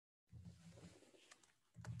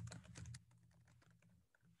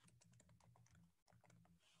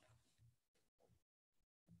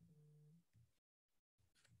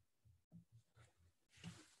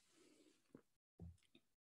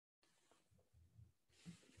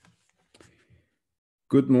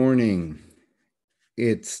Good morning.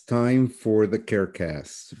 It's time for the KER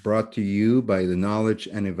Cast, brought to you by the Knowledge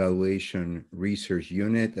and Evaluation Research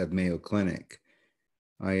Unit at Mayo Clinic.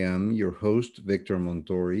 I am your host, Victor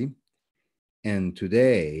Montori, and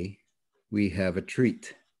today we have a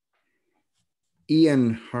treat.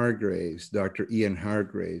 Ian Hargraves, Dr. Ian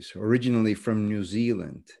Hargraves, originally from New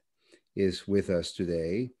Zealand, is with us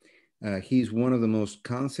today. He's one of the most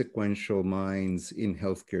consequential minds in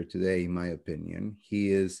healthcare today, in my opinion. He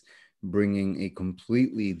is bringing a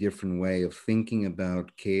completely different way of thinking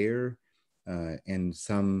about care and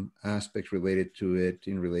some aspects related to it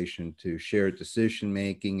in relation to shared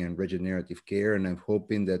decision-making and regenerative care. And I'm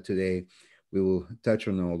hoping that today we will touch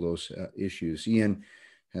on all those issues. Ian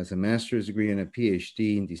has a master's degree and a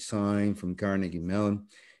PhD in design from Carnegie Mellon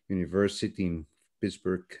University in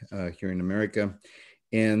Pittsburgh here in America.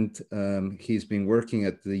 And he's been working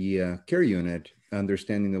at the care unit,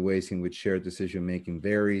 understanding the ways in which shared decision-making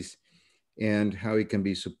varies and how it can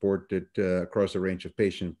be supported across a range of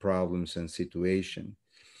patient problems and situation.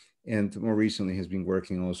 And more recently has been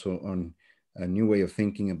working also on a new way of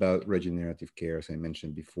thinking about regenerative care, as I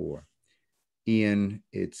mentioned before. Ian,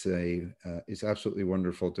 it's absolutely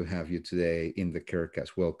wonderful to have you today in the KER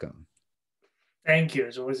Cast. Welcome. Thank you.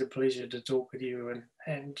 It's always a pleasure to talk with you,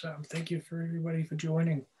 and thank you for everybody for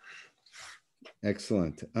joining.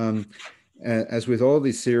 Excellent. As with all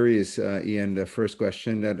these series, Ian, the first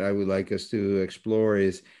question that I would like us to explore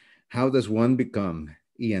is, how does one become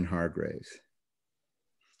Ian Hargraves?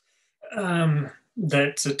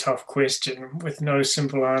 That's a tough question with no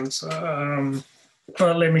simple answer.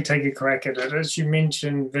 But let me take a crack at it. As you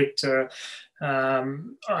mentioned, Victor,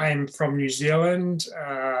 I'm from New Zealand.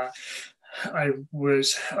 I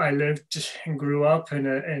lived and grew up in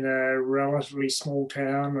a relatively small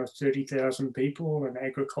town of 30,000 people, an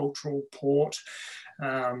agricultural port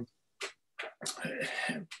by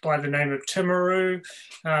the name of Timaru,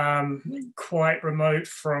 quite remote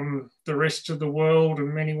from the rest of the world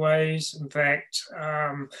in many ways. In fact,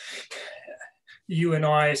 you and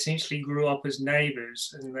I essentially grew up as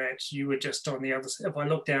neighbors, in that you were just on the other side. If I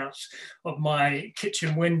looked out of my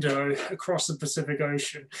kitchen window across the Pacific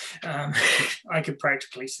Ocean, I could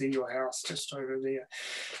practically see your house just over there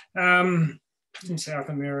in South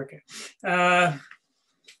America.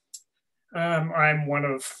 I'm one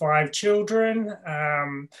of 5 children.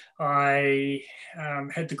 I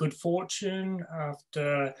had the good fortune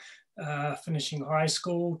after finishing high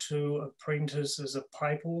school to apprentice as a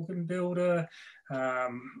pipe organ builder.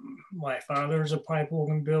 My father is a pipe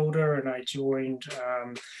organ builder, and I joined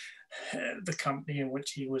the company in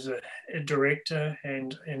which he was a director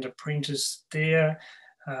and apprentice there.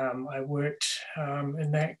 I worked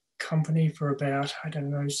in that company for about,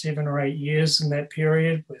 7 or 8 years in that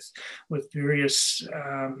period with various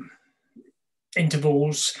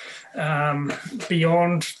intervals.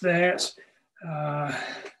 Beyond that,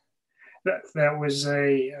 that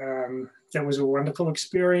was a wonderful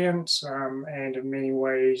experience, and in many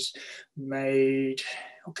ways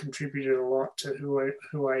contributed a lot to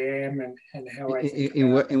who I am and how I think.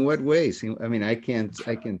 In what ways? I mean, I can.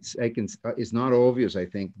 It's not obvious. I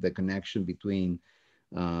think the connection between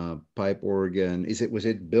pipe organ, was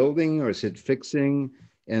it building or is it fixing,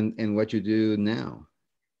 and what you do now?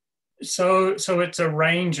 So it's a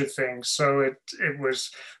range of things. So it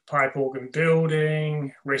was pipe organ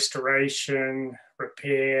building, restoration,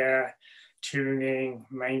 repair, tuning,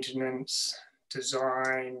 maintenance,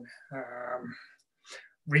 design,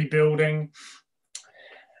 rebuilding,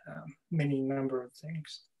 many number of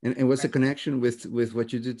things. And what's the connection with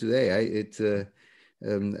what you do today?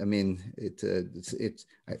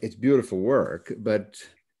 It's beautiful work, but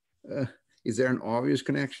is there an obvious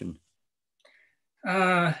connection?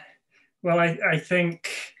 Well, I think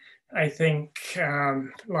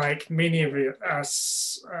like many of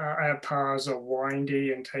us, our paths are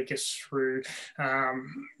windy and take us through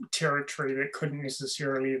territory that couldn't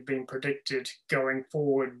necessarily have been predicted going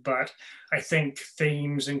forward. But I think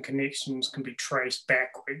themes and connections can be traced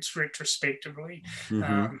backwards retrospectively,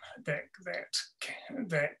 that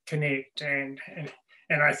connect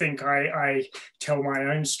and I think I tell my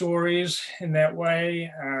own stories in that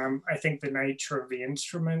way. I think the nature of the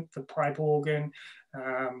instrument, the pipe organ,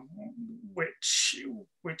 which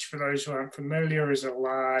for those who aren't familiar is a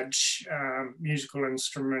large musical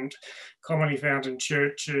instrument commonly found in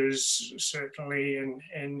churches, certainly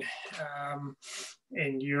in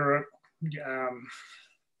Europe,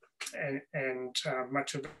 and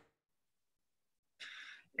much of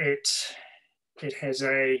it. It has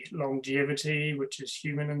a longevity, which is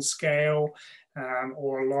human in scale,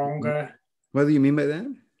 or longer. What do you mean by that?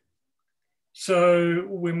 So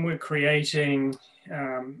when we're creating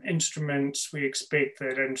instruments, we expect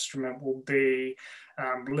that instrument will be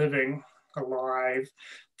living, alive,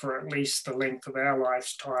 for at least the length of our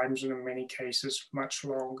lifetimes, and in many cases, much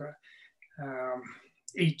longer.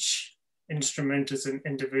 Each instrument is an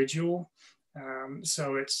individual,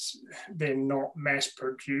 so they're not mass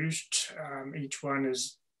produced. Each one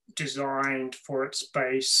is designed for its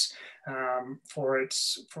space, for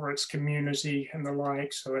its community and the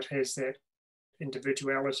like. So it has that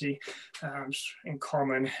individuality in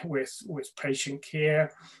common with patient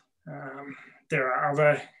care. There are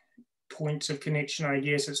other points of connection, I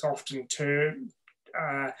guess. It's often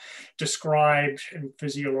described in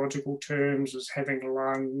physiological terms as having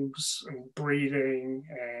lungs and breathing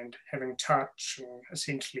and having touch and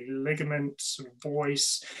essentially ligaments and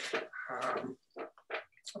voice.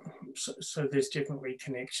 So there's definitely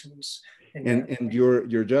connections. And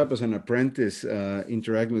your job as an apprentice,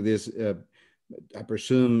 interacting with this, I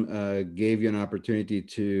presume, gave you an opportunity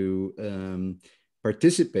to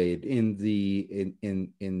participate in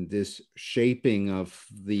this shaping of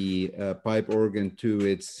the pipe organ to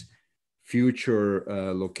its future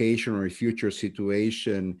location or future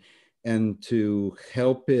situation, and to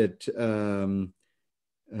help it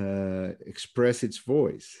express its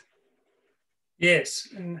voice. Yes,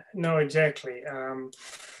 no, exactly.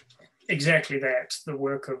 Exactly that, the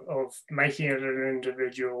work of making it an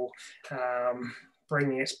individual,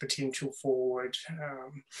 bringing its potential forward,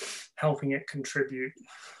 helping it contribute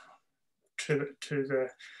to the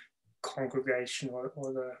congregation or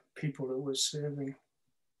the people that we're serving.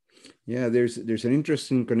 Yeah, there's an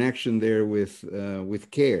interesting connection there with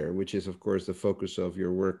care, which is of course the focus of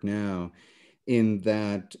your work now, in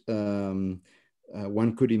that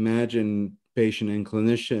one could imagine patient and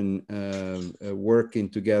clinician working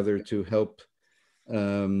together to help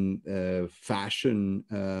fashion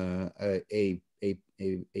a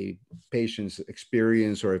patient's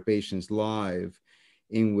experience or a patient's life,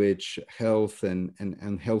 in which health and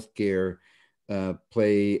healthcare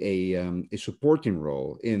play a supporting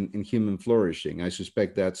role in human flourishing. I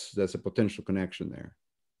suspect that's a potential connection there.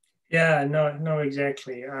 Yeah, no,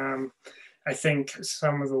 exactly. I think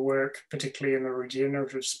some of the work, particularly in the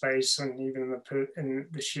regenerative space and even in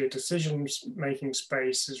the shared decision-making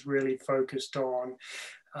space, is really focused on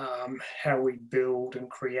how we build and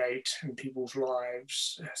create in people's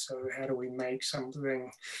lives. So how do we make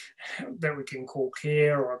something that we can call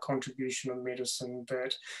care, or a contribution of medicine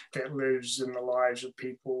that lives in the lives of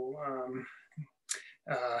people,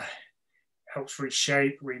 helps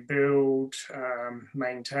reshape, rebuild,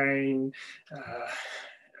 maintain,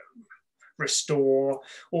 restore,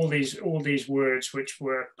 all these words which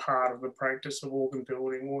were part of the practice of organ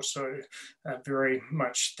building, also very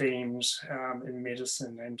much themes in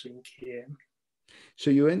medicine and in care. So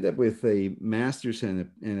you end up with a master's and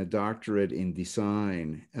a doctorate in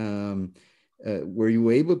design. Were you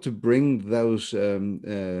able to bring those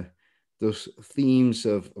themes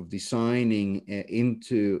of designing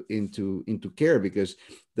into care? Because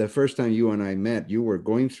the first time you and I met, you were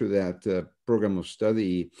going through that program of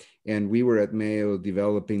study, and we were at Mayo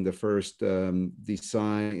developing the first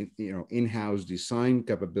design, in-house design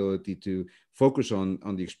capability to focus on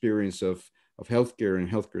the experience of healthcare and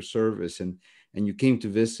healthcare service, and you came to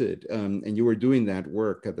visit, and you were doing that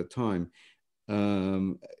work at the time.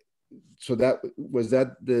 So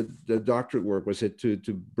the doctorate work, was it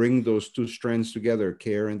to bring those two strands together,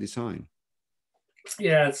 care and design?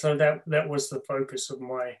 Yeah, so that was the focus of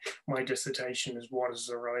my dissertation, is what is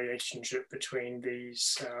the relationship between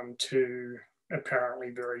these two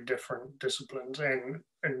apparently very different disciplines, and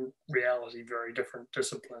in reality very different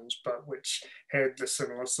disciplines, but which had the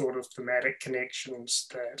similar sort of thematic connections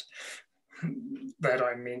that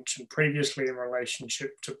I mentioned previously in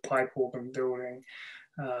relationship to pipe organ building.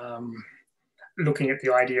 Looking at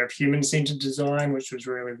the idea of human-centered design, which was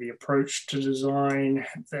really the approach to design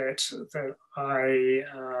that I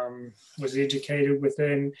was educated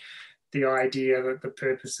within. The idea that the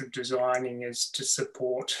purpose of designing is to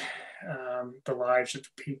support the lives of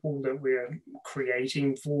the people that we're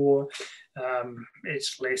creating for.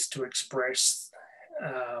 It's less to express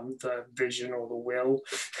the vision or the will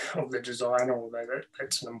of the designer, although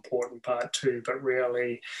that's an important part too, but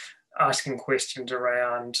really asking questions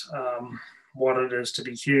around what it is to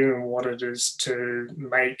be human, what it is to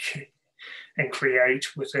make and create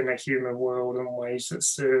within a human world in ways that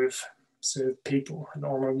serve people and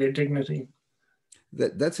honor their dignity.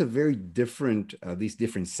 That's a very different, these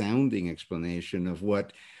different sounding explanation of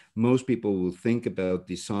what most people will think about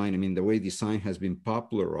design. I mean, the way design has been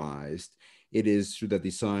popularized it is through the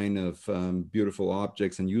design of beautiful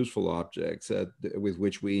objects and useful objects with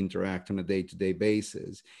which we interact on a day-to-day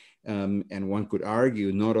basis. And one could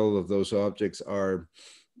argue not all of those objects are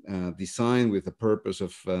designed with the purpose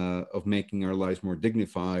of making our lives more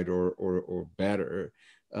dignified or better,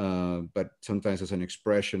 but sometimes as an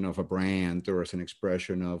expression of a brand or as an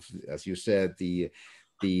expression of, as you said, the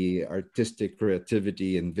artistic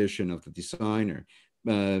creativity and vision of the designer.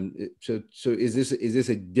 So is this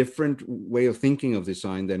a different way of thinking of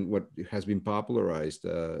design than what has been popularized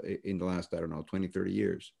in the last, I don't know, 20, 30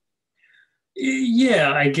 years?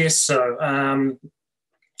 Yeah, I guess so.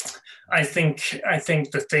 I think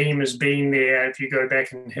the theme has been there, if you go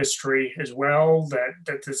back in history as well, that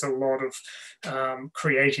there's a lot of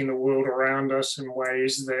creating the world around us in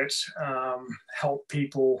ways that help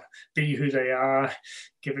people be who they are,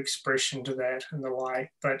 give expression to that and the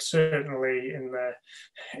like. But certainly in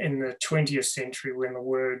the 20th century, when the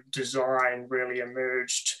word design really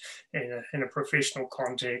emerged in a professional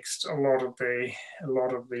context, a lot of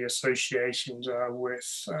the associations are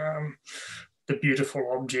with the beautiful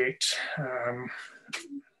object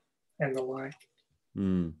and the like.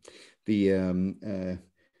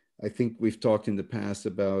 I think we've talked in the past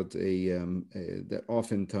about that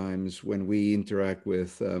oftentimes when we interact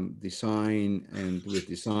with design and with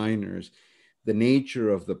designers, the nature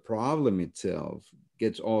of the problem itself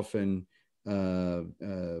gets often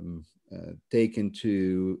taken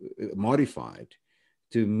to modified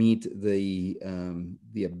to meet the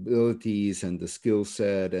abilities and the skill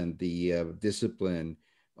set and the discipline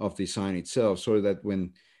of design itself, so that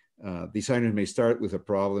when designers may start with a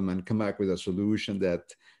problem and come back with a solution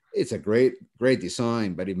that it's a great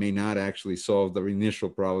design, but it may not actually solve the initial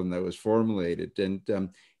problem that was formulated. And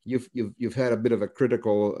you've had a bit of a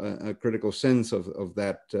critical sense of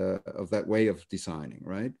that way of designing,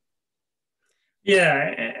 right?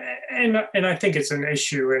 Yeah, and I think it's an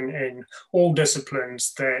issue in all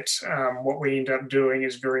disciplines that what we end up doing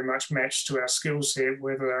is very much matched to our skill set,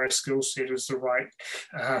 whether our skill set is the right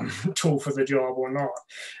tool for the job or not.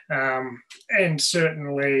 And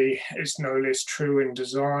certainly it's no less true in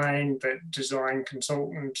design, that design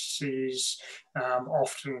consultancies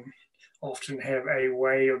often have a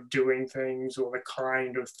way of doing things or the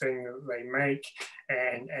kind of thing that they make,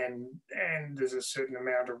 and there's a certain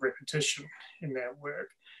amount of repetition in that work.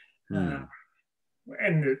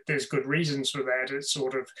 And there's good reasons for that. It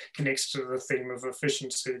sort of connects to the theme of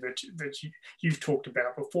efficiency that you've talked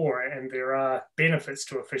about before, and there are benefits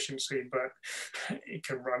to efficiency, but it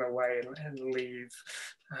can run away and leave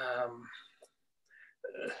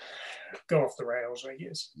go off the rails, I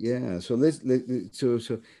guess. Yeah. So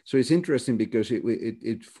so it's interesting because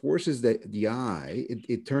it forces the eye.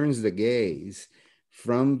 It turns the gaze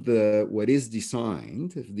from what is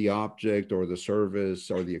designed, the object or the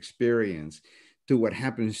service or the experience, to what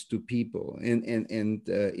happens to people, and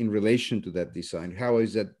in relation to that design. How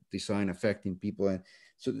is that design affecting people? And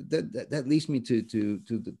so that leads me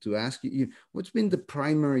to ask you, what's been the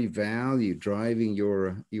primary value driving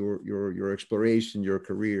your exploration, your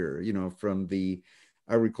career, from the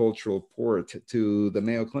agricultural port to the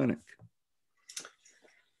Mayo Clinic?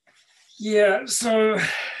 Yeah, so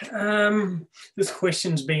this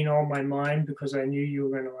question's been on my mind because I knew you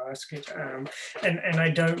were going to ask it. And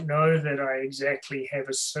I don't know that I exactly have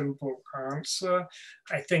a simple answer.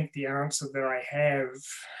 I think the answer that I have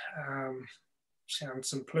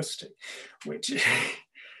sounds simplistic,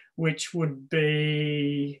 which would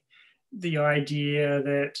be the idea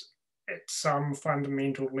that at some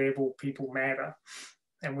fundamental level, people matter.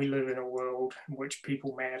 And we live in a world in which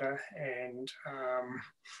people matter, and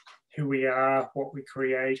who we are, what we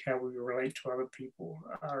create, how we relate to other people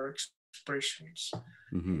are expressions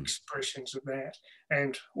of that.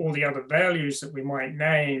 And all the other values that we might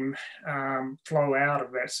name flow out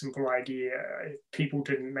of that simple idea. If people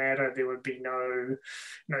didn't matter, there would be no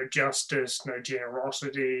justice, no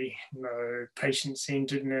generosity, no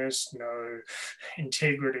patient-centeredness, no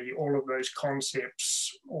integrity. All of those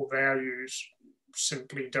concepts or values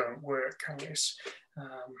simply don't work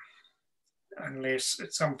unless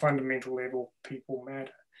at some fundamental level people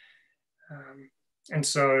matter. And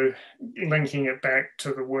so linking it back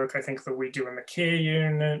to the work I think that we do in the care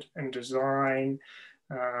unit and design,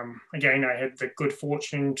 again, I had the good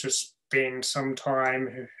fortune to spend some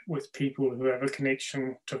time with people who have a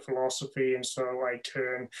connection to philosophy, and so I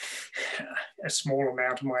turn a small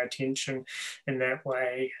amount of my attention in that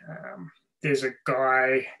way. There's a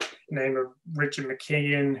guy named Richard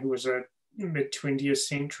McKeon, who was a mid-20th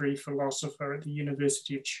century philosopher at the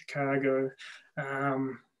University of Chicago,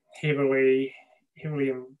 heavily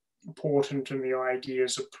important in the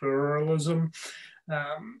ideas of pluralism,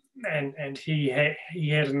 And he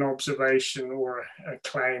had an observation or a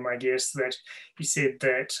claim, I guess, that he said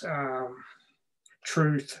that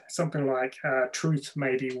truth, something like truth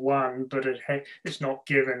may be one, but it's not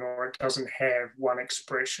given, or it doesn't have one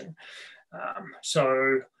expression.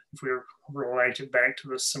 So if we relate it back to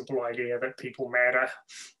the simple idea that people matter,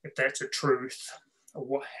 if that's a truth,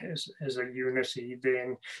 or as a unity,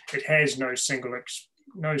 then it has no single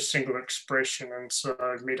expression. And so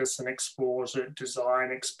medicine explores it,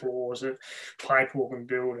 design explores it, pipe organ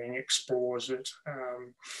building explores it,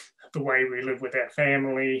 the way we live with our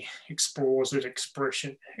family explores it,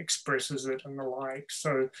 expresses it, and the like.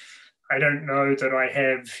 So I don't know that I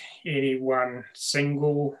have any one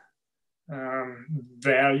single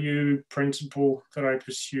value, principle that I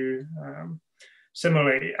pursue.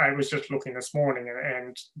 Similarly, I was just looking this morning,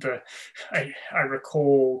 and I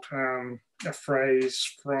recalled a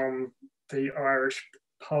phrase from the Irish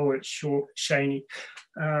poet Seamus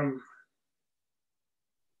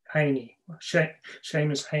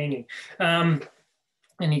Heaney. And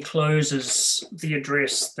he closes the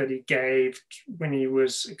address that he gave when he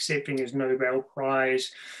was accepting his Nobel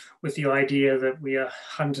Prize with the idea that we are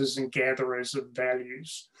hunters and gatherers of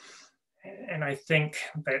values. And I think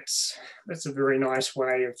that's a very nice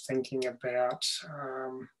way of thinking about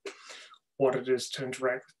what it is to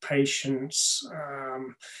interact with patients,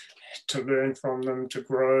 to learn from them, to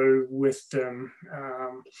grow with them.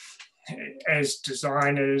 As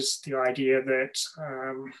designers, the idea that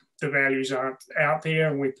the values aren't out there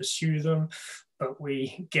and we pursue them, but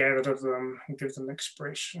we gather them and give them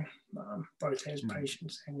expression, both as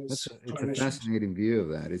patients and as clinicians. It's a fascinating view of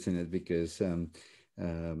that, isn't it? Because,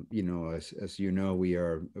 you know, as you know, we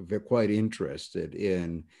are quite interested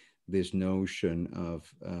in this notion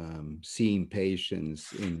of seeing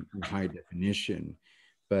patients in high definition.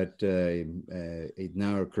 But it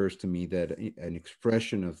now occurs to me that an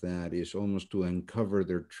expression of that is almost to uncover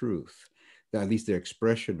their truth, at least their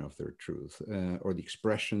expression of their truth, or the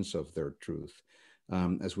expressions of their truth,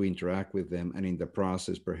 as we interact with them, and in the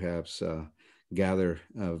process, perhaps gather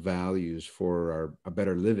values for a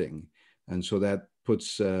better living. And so that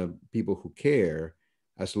puts people who care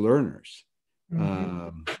as learners.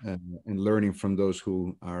 And learning from those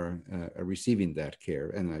who are receiving that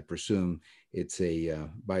care, and I presume it's a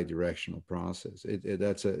bi-directional process.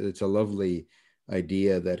 It's a lovely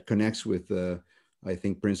idea that connects with the, I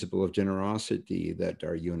think, principle of generosity that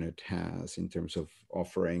our unit has in terms of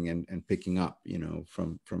offering and picking up, you know,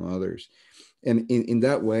 from others. And in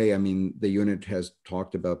that way, I mean, the unit has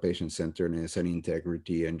talked about patient-centeredness and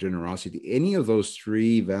integrity and generosity. Any of those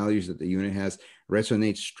three values that the unit has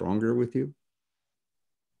resonate stronger with you?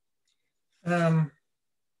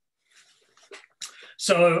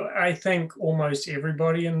 So I think almost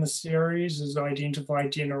everybody in the series has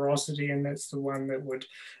identified generosity, and that's the one that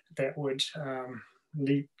would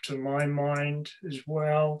leap to my mind as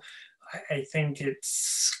well. I think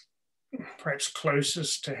it's perhaps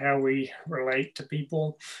closest to how we relate to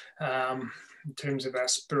people in terms of our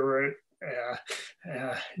spirit,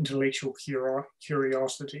 our intellectual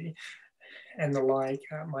curiosity, and the like.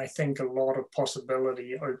 I think a lot of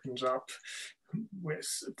possibility opens up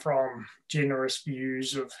from generous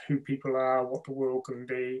views of who people are, what the world can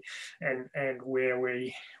be, and where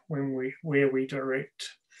we direct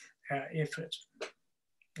our effort.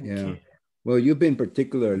 Yeah. Well, you've been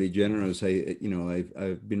particularly generous.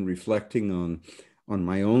 I've been reflecting on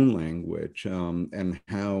my own language and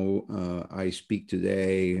how I speak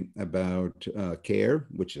today about care,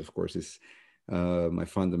 which of course is my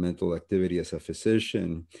fundamental activity as a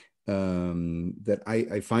physician. That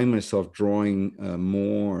I find myself drawing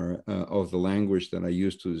more of the language that I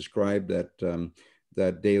use to describe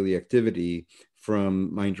that daily activity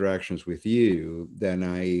from my interactions with you than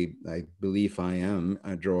I believe I am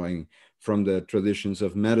drawing from the traditions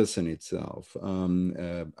of medicine itself.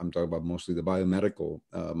 I'm talking about mostly the biomedical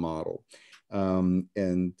model.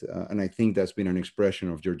 And I think that's been an expression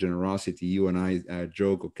of your generosity. You and I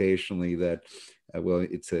joke occasionally that, well,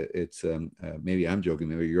 maybe I'm joking,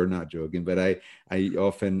 maybe you're not joking, but I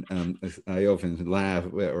often laugh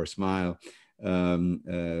or smile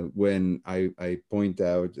when I point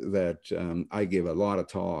out that I give a lot of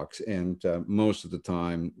talks, and most of the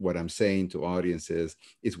time what I'm saying to audiences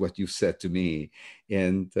is what you've said to me,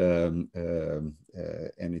 and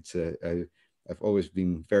I've always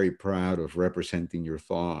been very proud of representing your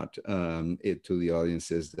thought to the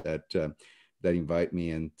audiences that invite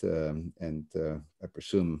me, and I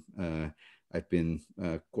presume I've been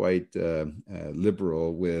quite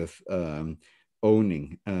liberal with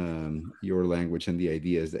owning your language and the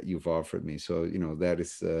ideas that you've offered me. So, you know, that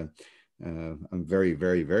is I'm very,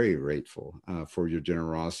 very, very grateful for your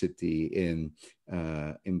generosity in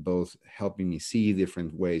both helping me see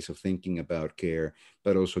different ways of thinking about care,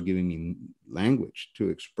 but also giving me language to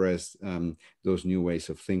express those new ways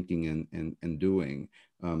of thinking and doing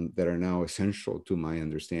that are now essential to my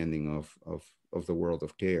understanding of the world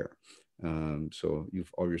of care. So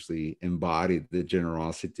you've obviously embodied the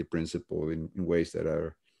generosity principle in ways that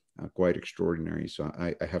are quite extraordinary. So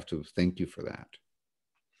I have to thank you for that.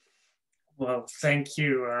 Well, thank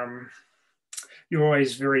you. You're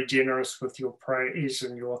always very generous with your praise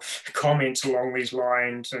and your comments along these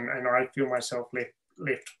lines, and I feel myself left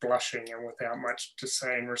blushing and without much to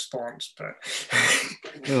say in response. But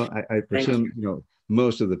well, I presume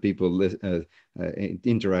most of the people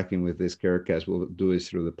interacting with this KER Cast will do this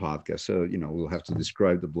through the podcast. So we'll have to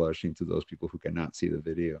describe the blushing to those people who cannot see the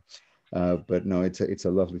video. But no, it's a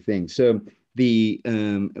lovely thing. So the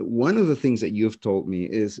one of the things that you've told me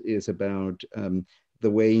is about the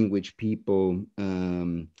way in which people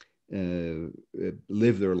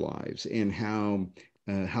live their lives, and how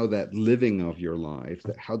that living of your life,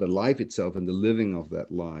 how the life itself and the living of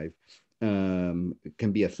that life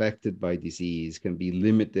can be affected by disease, can be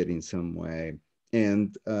limited in some way,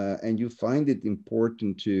 and you find it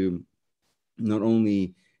important to not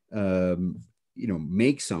only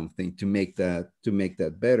make something to make that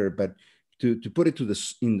better, but to put it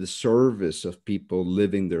in the service of people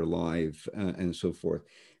living their life and so forth.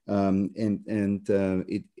 I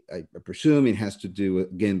presume it has to do,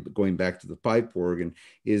 again, going back to the pipe organ,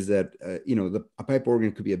 is that a pipe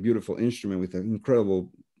organ could be a beautiful instrument with an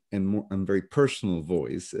incredible and very personal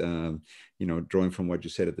voice, drawing from what you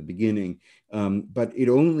said at the beginning, but it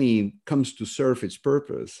only comes to serve its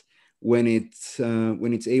purpose when it's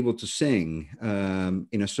able to sing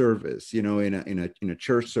in a service, in a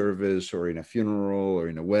church service, or in a funeral, or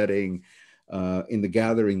in a wedding, in the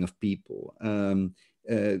gathering of people.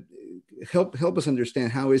 Help us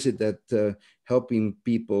understand, how is it that helping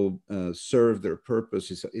people serve their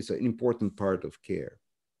purpose is an important part of care?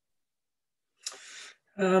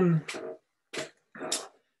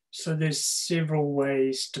 So there's several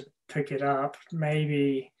ways to pick it up.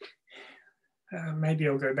 Maybe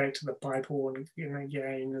I'll go back to the pipe organ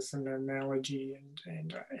again as an analogy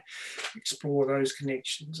and explore those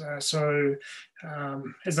connections. As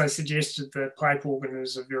I suggested, the pipe organ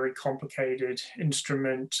is a very complicated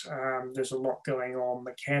instrument. There's a lot going on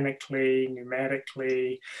mechanically,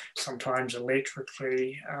 pneumatically, sometimes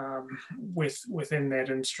electrically. Within that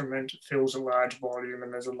instrument, it fills a large volume,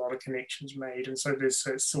 and there's a lot of connections made. And so there's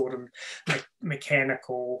a sort of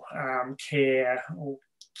mechanical care or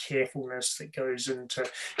carefulness that goes into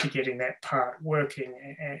getting that part working,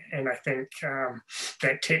 and I think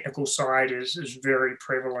that technical side is very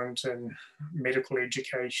prevalent in medical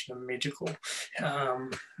education and medical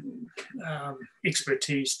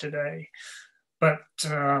expertise today. But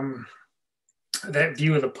that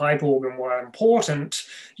view of the pipe organ, while important,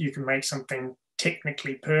 you can make something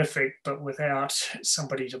technically perfect, but without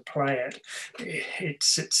somebody to play it, it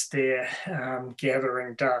sits there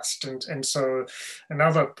gathering dust. And so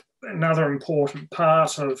another important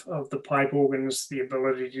part of the pipe organ is the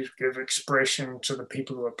ability to give expression to the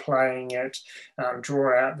people who are playing it,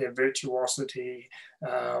 draw out their virtuosity,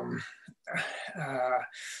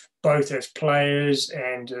 both as players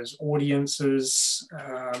and as audiences,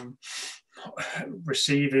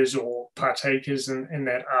 receivers or partakers in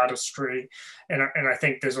that artistry. And I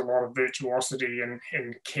think there's a lot of virtuosity in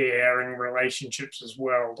care and relationships as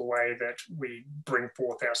well, the way that we bring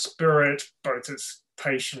forth our spirit, both as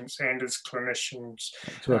patients and as clinicians.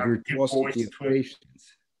 So virtuosity in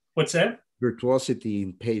patience. What's that? Virtuosity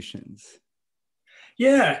in patience.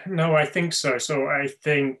 Yeah, no, I think so. So I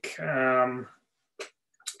think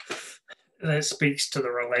that speaks to the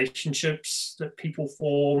relationships that people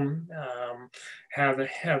form, how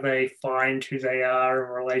they find who they are in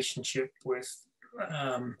relationship with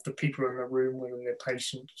the people in the room, whether they're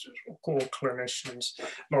patients or clinicians.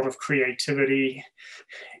 A lot of creativity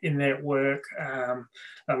in that work, a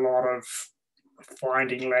lot of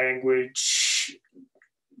finding language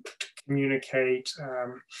to communicate,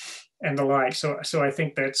 and the like. So I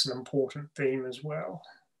think that's an important theme as well.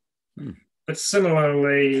 But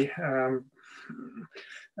similarly,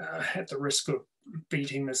 at the risk of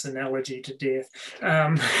beating this analogy to death,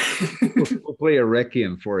 we'll play a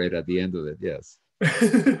requiem for it at the end of it. Yes.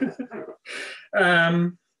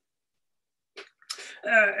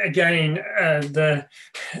 Again,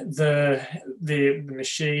 the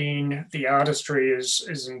machine, the artistry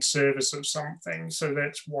is in service of something. So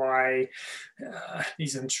that's why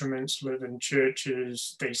these instruments live in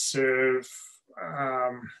churches. They serve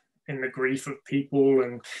in the grief of people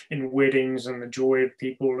and in weddings and the joy of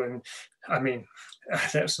people. And I mean,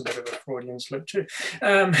 that's a bit of a Freudian slip too.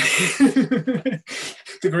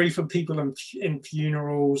 The grief of people in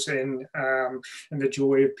funerals and the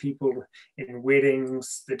joy of people in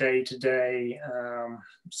weddings, the day-to-day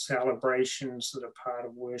celebrations that are part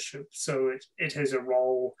of worship. So it has a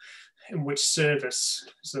role in which service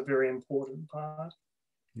is a very important part.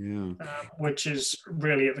 Yeah. Which is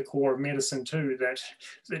really at the core of medicine too,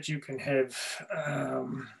 that you can have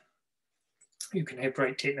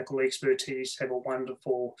great technical expertise, have a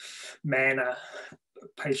wonderful manner,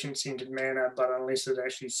 patient-centered manner, but unless it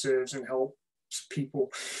actually serves and helps people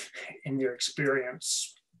in their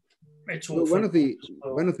experience, it's all. Well, one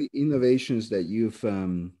of the innovations that you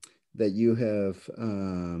have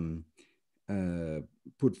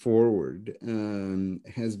put forward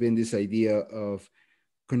has been this idea of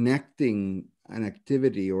connecting an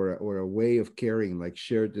activity or a way of caring, like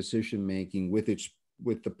shared decision making, with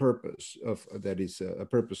the purpose of that is a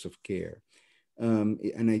purpose of care. And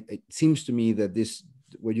it seems to me that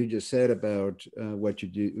what you just said about what you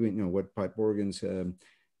do, what pipe organs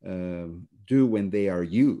do when they are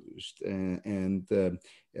used, and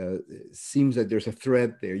seems that there's a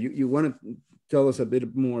thread there. You want to tell us a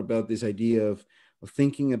bit more about this idea of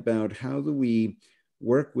thinking about how do we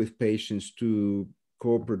work with patients to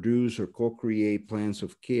co-produce or co-create plans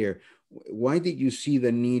of care. Why did you see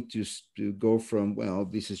the need to go from, well,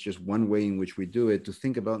 this is just one way in which we do it, to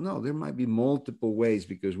think about, no, there might be multiple ways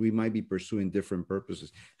because we might be pursuing different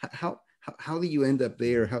purposes? How do you end up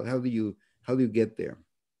there? How do you get there?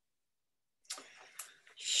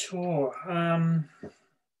 Sure.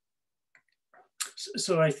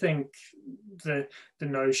 So I think the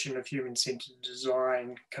notion of human-centered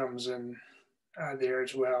design comes in there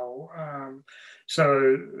as well.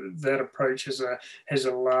 So that approach has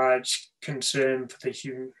a large concern for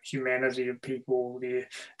the humanity of people,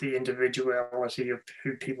 the individuality of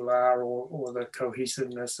who people are, or the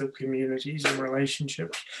cohesiveness of communities and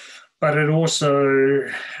relationships. But it also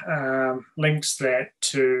links that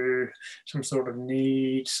to some sort of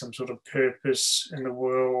need, some sort of purpose in the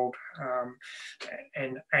world,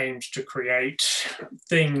 and aims to create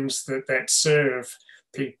things that serve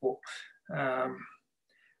people.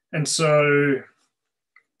 And so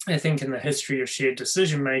I think in the history of shared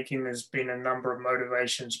decision-making, there's been a number of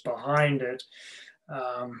motivations behind it.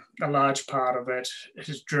 A large part of it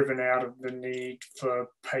is driven out of the need for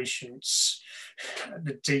patients,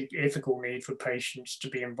 the deep ethical need for patients to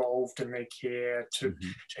be involved in their care, to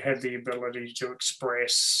have the ability to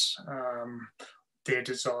express their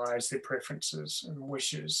desires, their preferences and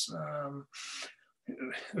wishes.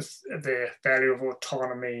 The value of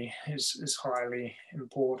autonomy is highly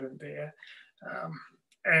important there.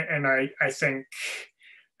 And I think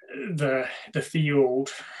the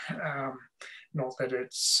field, not that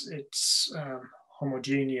it's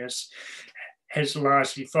homogeneous, has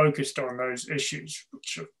largely focused on those issues,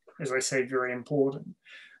 which are, as I say, very important.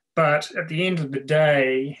 But at the end of the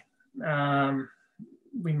day,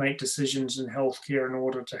 we make decisions in healthcare in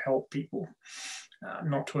order to help people,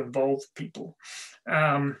 not to involve people.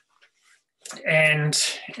 And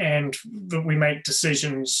we make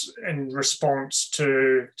decisions in response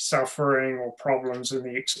to suffering or problems in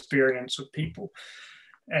the experience of people.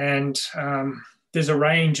 And there's a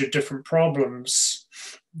range of different problems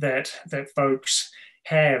that folks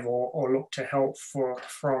have or look to help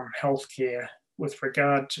from healthcare with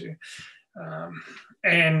regard to.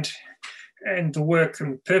 And the work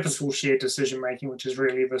in purposeful shared decision-making, which is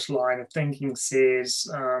really this line of thinking, says,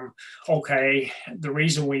 okay, the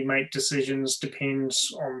reason we make decisions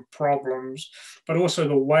depends on problems, but also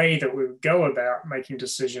the way that we go about making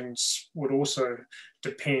decisions would also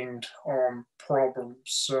depend on problems.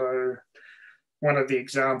 So one of the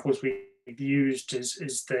examples we've used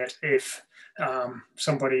is that if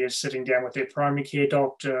somebody is sitting down with their primary care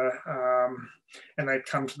doctor, and they've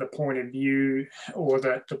come to the point of view or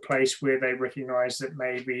the place where they recognize that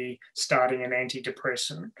maybe starting an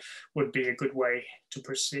antidepressant would be a good way to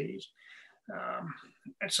proceed.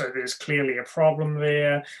 And so there's clearly a problem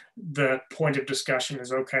there. The point of discussion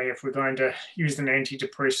is, okay, if we're going to use an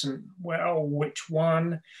antidepressant, well, which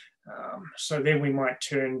one? So then we might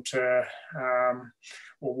turn to,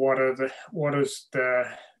 well, what is the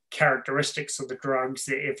characteristics of the drugs,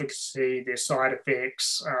 their efficacy, their side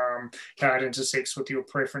effects, how it intersects with your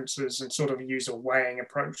preferences, and sort of use a weighing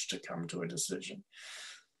approach to come to a decision.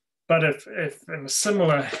 But if in a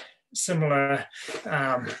similar,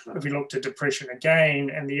 if we looked at depression again,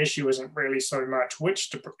 and the issue isn't really so much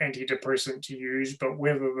which antidepressant to use, but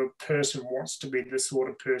whether the person wants to be the sort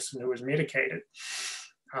of person who is medicated.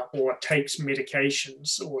 or takes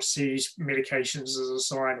medications or sees medications as a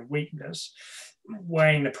sign of weakness,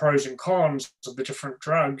 weighing the pros and cons of the different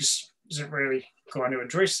drugs isn't really going to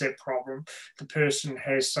address that problem. The person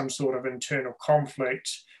has some sort of internal conflict,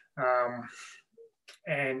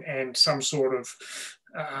 and some sort of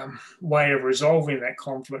way of resolving that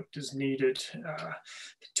conflict is needed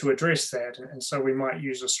to address that. And so we might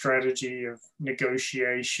use a strategy of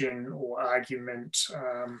negotiation or argument,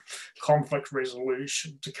 conflict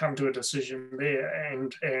resolution to come to a decision there.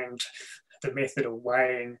 And the method of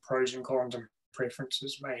weighing pros and cons and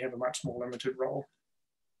preferences may have a much more limited role.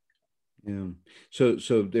 Yeah.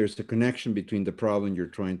 So there's a connection between the problem you're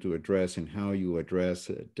trying to address and how you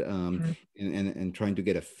address it, and trying to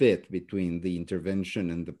get a fit between the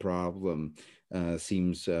intervention and the problem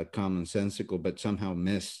seems commonsensical, but somehow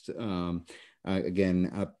missed.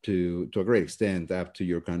 Again, up to a great extent, up to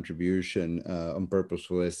your contribution on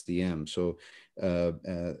Purposeful SDM. So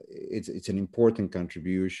it's an important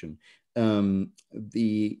contribution.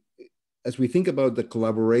 As we think about the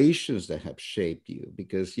collaborations that have shaped you,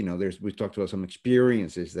 because we've talked about some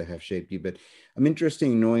experiences that have shaped you, but I'm interested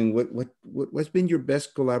in knowing what's been your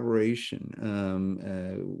best collaboration.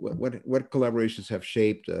 What collaborations have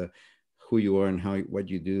shaped who you are and what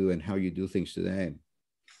you do and how you do things today?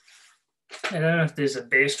 I don't know if there's a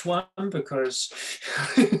best one, because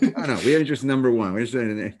no, we are just number one. We're just,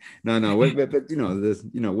 no. But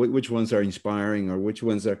which ones are inspiring, or which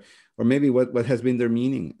ones are, or maybe what has been their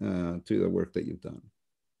meaning to the work that you've done.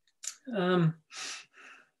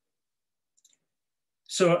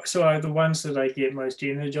 So the ones that I get most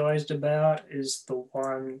energized about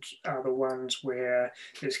are the ones where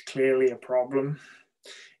there's clearly a problem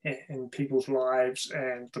in people's lives,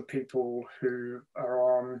 and the people who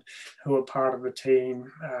are part of the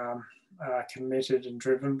team are committed and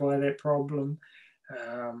driven by that problem.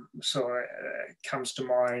 So it comes to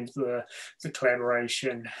mind the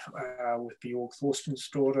collaboration with Bjork Thorsten's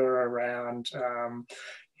daughter around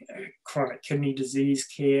chronic kidney disease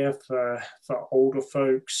care for older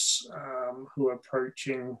folks who are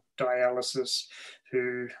approaching dialysis,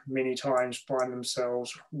 who many times find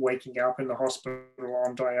themselves waking up in the hospital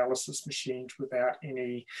on dialysis machines without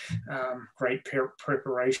any great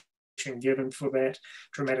preparation given for that,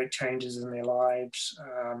 dramatic changes in their lives,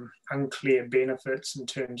 unclear benefits in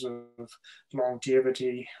terms of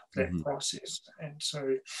longevity of that process. And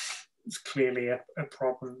so it's clearly a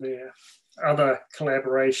problem there. Other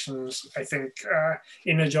collaborations, I think,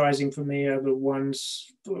 energizing for me are the ones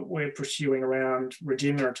we're pursuing around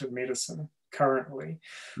regenerative medicine currently,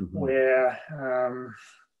 where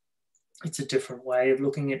it's a different way of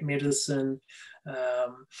looking at medicine.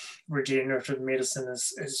 Regenerative medicine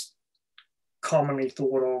is commonly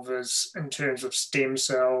thought of as in terms of stem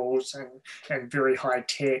cells and very high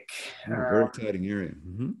tech. Very exciting area.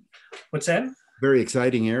 What's that? Very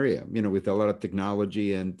exciting area, with a lot of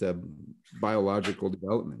technology and biological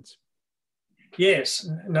developments. Yes,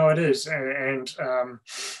 no, it is, and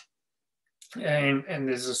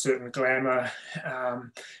there's a certain glamour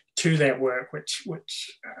to that work,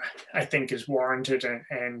 which I think is warranted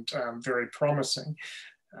and very promising.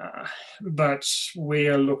 But we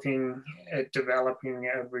are looking at developing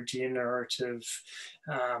a regenerative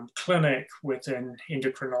clinic within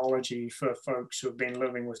endocrinology for folks who have been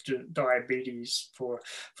living with diabetes for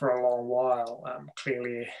a long while.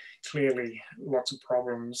 Clearly lots of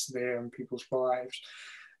problems there in people's lives.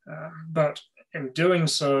 But in doing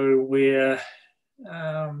so, we're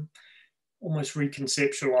almost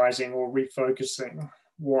reconceptualizing or refocusing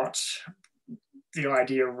what the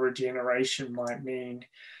idea of regeneration might mean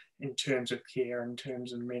in terms of care, in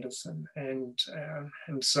terms of medicine, and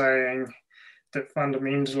saying that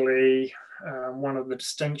fundamentally one of the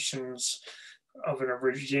distinctions of a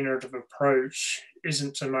regenerative approach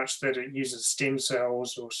isn't so much that it uses stem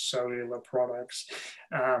cells or cellular products,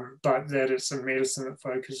 but that it's a medicine that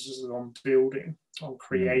focuses on building, on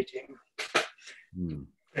creating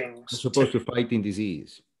things. As opposed to fighting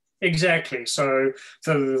disease. Exactly. So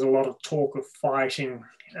there's a lot of talk of fighting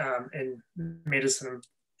in medicine.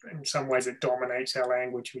 In some ways, it dominates our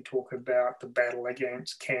language. We talk about the battle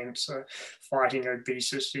against cancer, fighting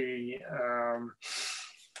obesity,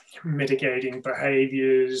 mitigating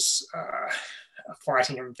behaviors,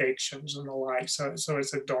 fighting infections and the like. So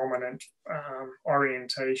it's a dominant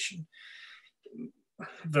orientation.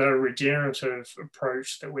 The regenerative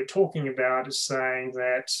approach that we're talking about is saying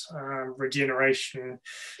that regeneration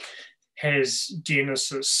has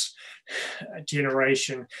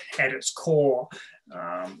generation at its core.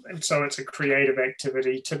 And so it's a creative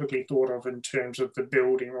activity typically thought of in terms of the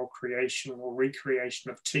building or creation or recreation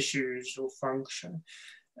of tissues or function.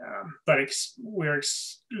 we're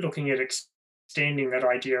looking at extending that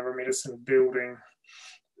idea of a medicine building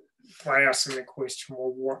by asking the question,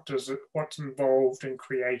 well, what's involved in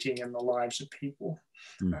creating in the lives of people,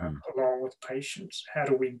 along with patients? How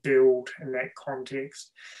do we build in that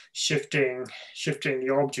context, shifting the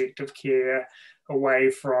object of care away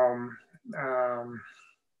from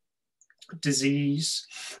disease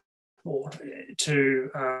or to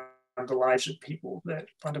the lives of people, that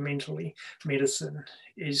fundamentally medicine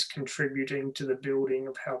is contributing to the building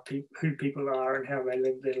of who people are and how they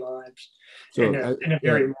live their lives, So in a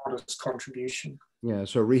very modest contribution. Yeah,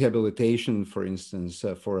 so rehabilitation, for instance,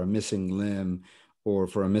 for a missing limb or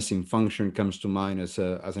for a missing function comes to mind as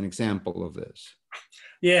an example of this.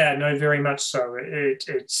 Yeah, no, very much so.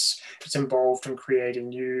 It's involved in creating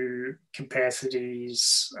new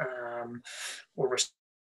capacities, or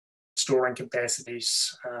restoring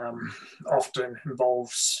capacities. Often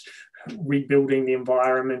involves rebuilding the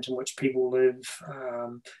environment in which people live.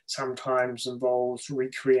 Sometimes involves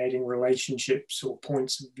recreating relationships or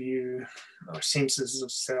points of view, or senses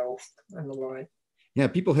of self and the like. Yeah,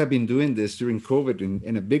 people have been doing this during COVID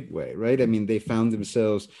in a big way, right? I mean, they found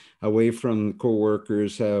themselves away from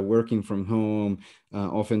coworkers, working from home,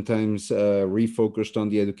 oftentimes refocused on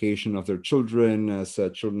the education of their children, as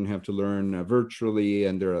children have to learn virtually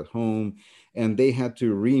and they're at home. And they had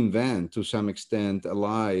to reinvent, to some extent, a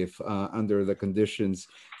life under the conditions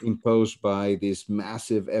imposed by this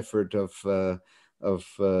massive effort of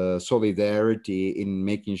solidarity in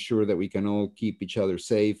making sure that we can all keep each other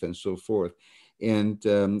safe and so forth. And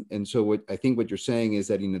so what I think what you're saying is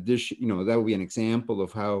that in addition, that would be an example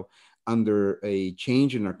of how under a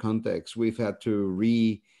change in our context, we've had to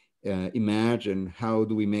reimagine how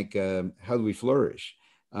do we flourish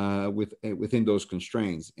within those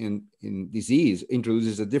constraints. And in disease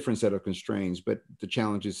introduces a different set of constraints, but the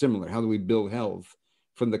challenge is similar. How do we build health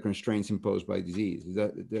from the constraints imposed by disease?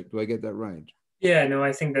 Do I get that right? Yeah, no,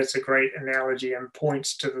 I think that's a great analogy and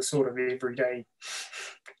points to the sort of everydayness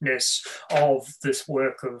of this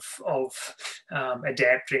work of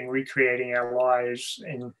adapting, recreating our lives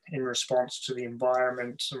in response to the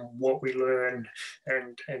environment and what we learn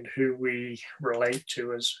and who we relate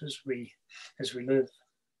to as we live.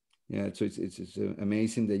 Yeah, so it's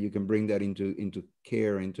amazing that you can bring that into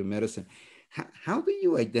care, into medicine. How do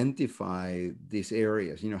you identify these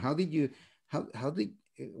areas?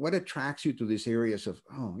 What attracts you to these areas of,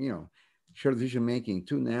 shared decision making,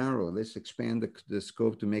 too narrow, let's expand the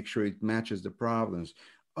scope to make sure it matches the problems.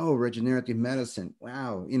 Oh, regenerative medicine,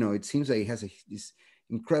 wow, it seems like it has this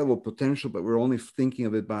incredible potential, but we're only thinking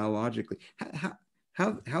of it biologically.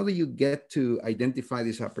 How do you get to identify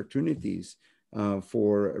these opportunities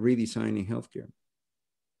for redesigning healthcare?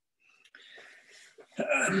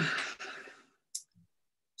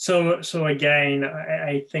 So again,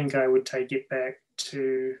 I think I would take it back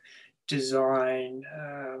to design.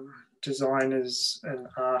 Design is an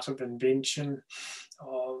art of invention,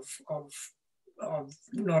 of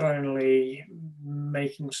not only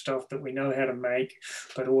making stuff that we know how to make,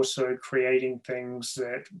 but also creating things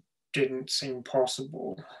that didn't seem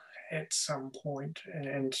possible at some point.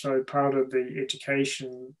 And so part of the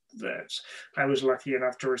education that I was lucky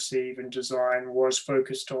enough to receive in design was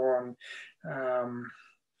focused on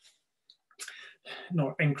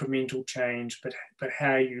not incremental change, but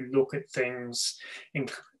how you look at things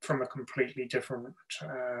from a completely different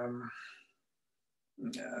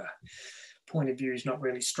point of view is not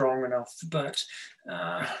really strong enough, but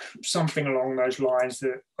something along those lines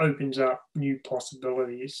that opens up new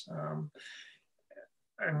possibilities.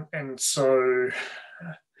 And so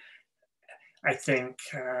I think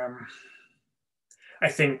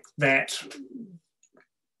that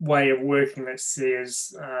way of working that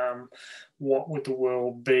says, what would the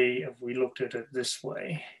world be if we looked at it this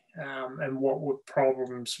way? And what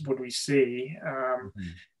problems would we see?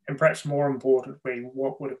 And perhaps more importantly,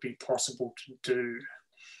 what would it be possible to do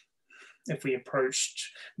if we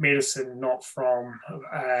approached medicine not from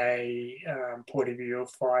a point of view of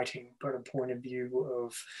fighting, but a point of view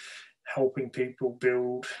of helping people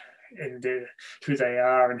build in who they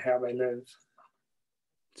are and how they live.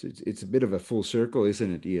 So it's a bit of a full circle,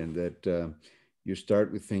 isn't it, Ian, that you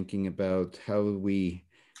start with thinking about how we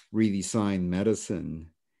redesign medicine,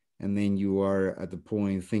 and then you are at the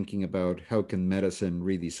point thinking about how can medicine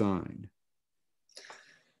redesign.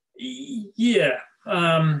 Yeah.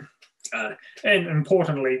 And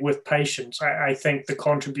importantly, with patients, I think the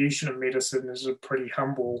contribution of medicine is a pretty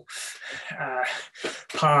humble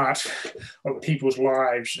part of people's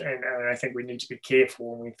lives. And I think we need to be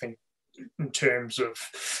careful when we think in terms of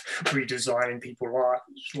redesigning people's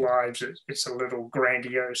lives. It's a little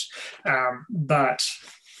grandiose. But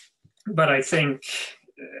but I think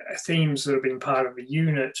themes that have been part of the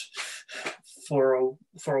unit for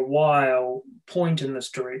a while point in this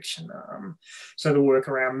direction. So the work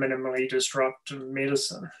around minimally disruptive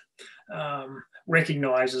medicine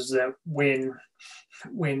recognizes that when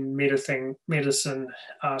medicine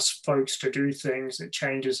asks folks to do things, it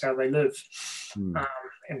changes how they live.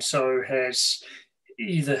 And so has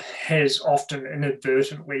often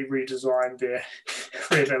inadvertently redesigned their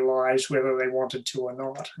lives, whether they wanted to or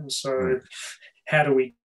not. And so how do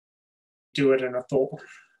we do it in a thoughtful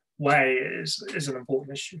way is an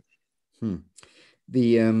important issue.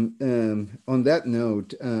 The on that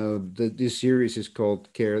note, this series is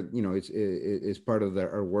called Care. You know, it's part of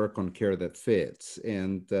our work on Care That Fits.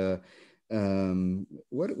 And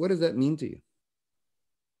what does that mean to you?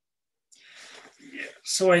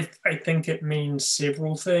 So I think it means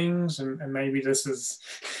several things, and maybe this is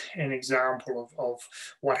an example of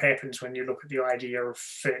what happens when you look at the idea of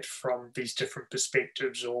fit from these different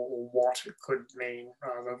perspectives, or what it could mean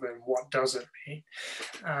rather than what does it mean.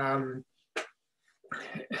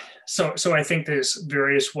 So I think there's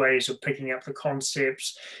various ways of picking up the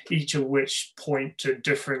concepts, each of which point to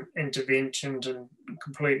different interventions and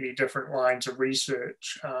completely different lines of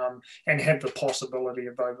research, and have the possibility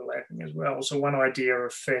of overlapping as well. So one idea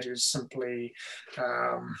of fit is simply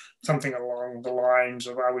something along the lines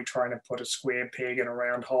of, are we trying to put a square peg in a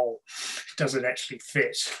round hole? Does it actually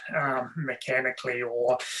fit mechanically,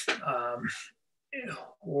 or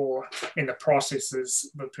in the processes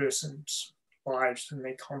of the person's lives in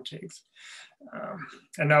their context?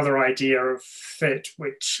 Another idea of fit,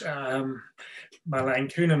 which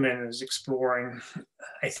Marlene Kuhneman is exploring,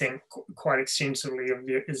 I think, quite extensively,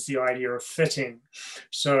 is the idea of fitting.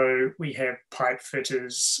 So we have pipe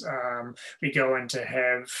fitters, we go in to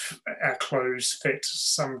have our clothes fit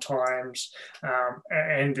sometimes,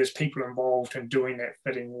 and there's people involved in doing that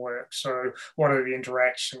fitting work. So what are the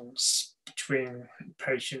interactions between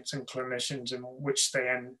patients and clinicians in which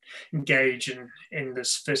they engage in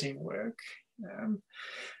this fitting work?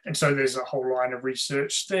 And so there's a whole line of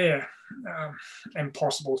research there, and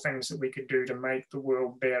possible things that we could do to make the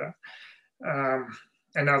world better.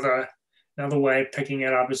 Another way of picking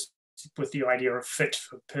it up is with the idea of fit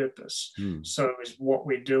for purpose. So is what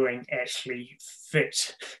we're doing actually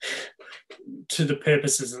fit to the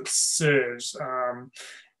purposes it serves?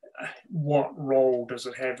 What role does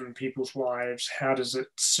it have in people's lives? How does it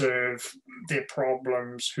serve their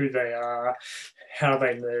problems, who they are, how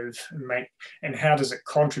they live, and how does it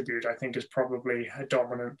contribute? I think is probably a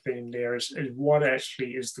dominant theme there, is what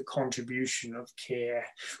actually is the contribution of care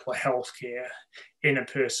or healthcare in a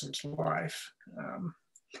person's life.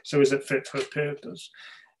 So is it fit for purpose?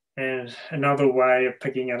 And another way of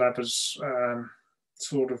picking it up is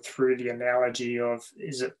sort of through the analogy of,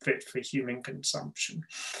 is it fit for human consumption?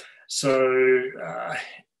 So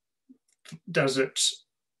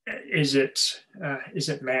is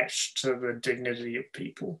it matched to the dignity of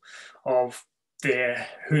people, of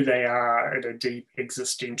who they are at a deep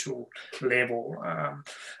existential level?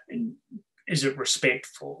 Is it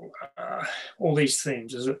respectful? All these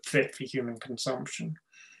things, is it fit for human consumption?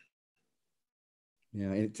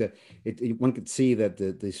 Yeah, one could see that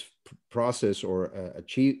this process or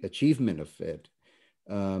achievement of fit,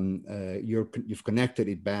 you've connected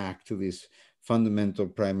it back to this fundamental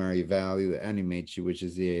primary value that animates you, which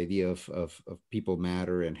is the idea of people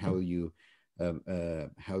matter, and how you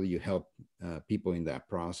help people in that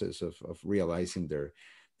process of realizing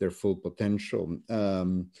their full potential.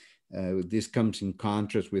 This comes in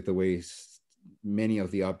contrast with the ways many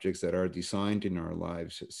of the objects that are designed in our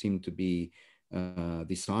lives seem to be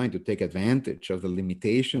designed to take advantage of the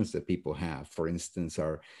limitations that people have. For instance,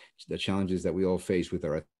 the challenges that we all face with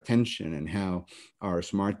our attention, and how our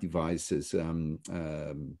smart devices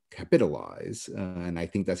capitalize, and I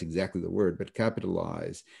think that's exactly the word, but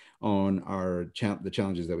capitalize on the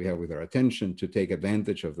challenges that we have with our attention, to take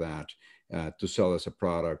advantage of that, to sell us a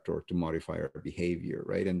product or to modify our behavior,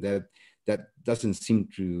 right? And that doesn't seem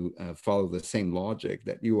to follow the same logic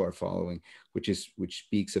that you are following, which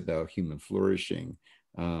speaks about human flourishing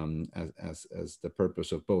as the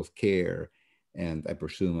purpose of both care and, I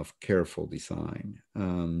presume, of careful design.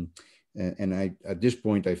 And at this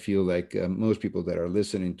point, I feel like most people that are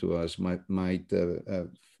listening to us might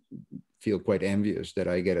feel quite envious that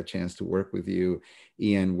I get a chance to work with you,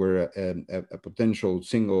 Ian, where a potential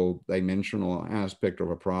single dimensional aspect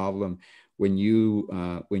of a problem, when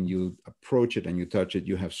you approach it and you touch it,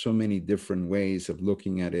 you have so many different ways of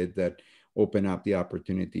looking at it that open up the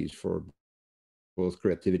opportunities for both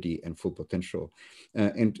creativity and full potential.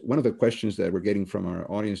 And one of the questions that we're getting from our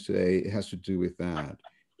audience today has to do with that.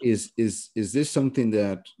 Is this something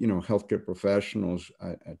that, you know, healthcare professionals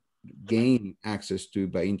gain access to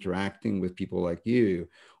by interacting with people like you,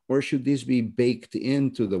 or should this be baked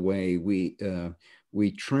into the way we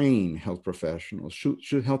train health professionals?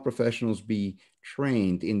 Should health professionals be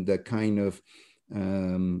trained in the kind of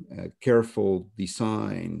careful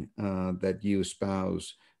design that you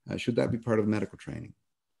espouse? Should that be part of medical training?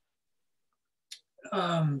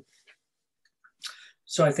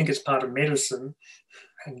 So I think it's part of medicine.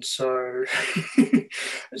 And so,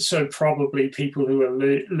 so probably people who are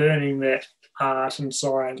learning that art and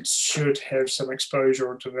science should have some exposure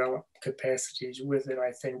or develop capacities with it.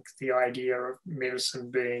 I think the idea of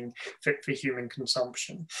medicine being fit for human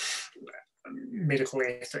consumption, medical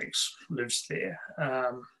ethics lives there.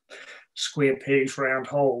 Square pegs, round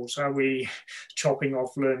holes. Are we chopping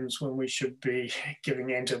off limbs when we should be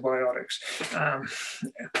giving antibiotics?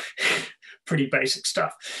 Pretty basic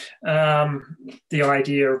stuff. The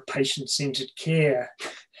idea of patient-centered care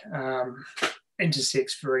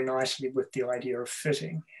intersects very nicely with the idea of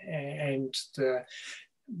fitting, and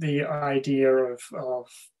the idea of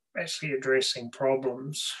actually addressing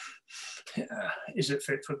problems. Is it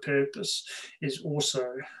fit for purpose? Is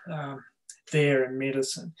also there in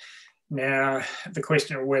medicine. Now, the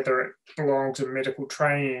question of whether it belongs in medical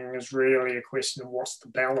training is really a question of what's the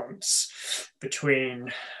balance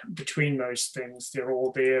between those things. They're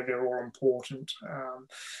all there, they're all important.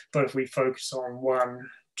 But if we focus on one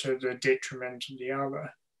to the detriment of the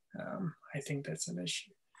other, I think that's an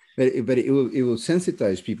issue. But it will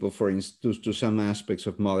sensitize people, for instance, to some aspects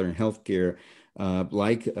of modern healthcare,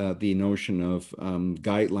 like the notion of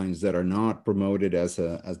guidelines that are not promoted as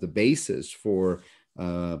the basis for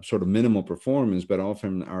sort of minimal performance, but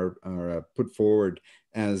often are put forward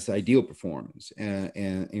as ideal performance,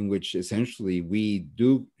 and in which essentially we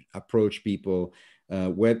do approach people,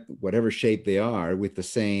 whatever shape they are, with the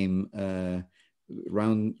same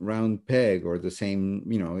round peg, or the same,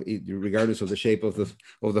 you know, regardless of the shape of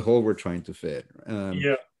the hole we're trying to fit.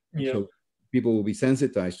 So people will be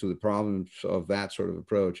sensitized to the problems of that sort of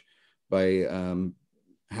approach by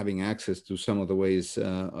having access to some of the ways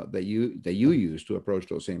that you use to approach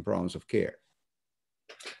those same problems of care.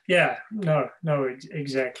 Yeah, no,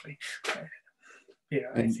 exactly.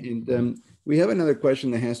 Yeah, and we have another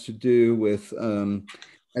question that has to do with,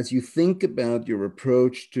 as you think about your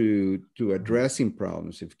approach to addressing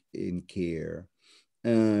problems in care,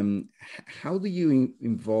 how do you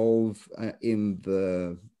involve in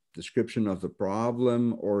the description of the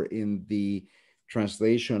problem, or in the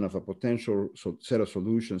translation of a potential set of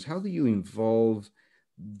solutions? How do you involve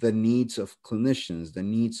the needs of clinicians, the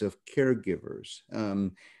needs of caregivers?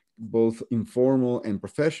 Both informal and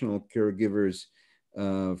professional caregivers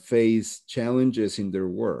face challenges in their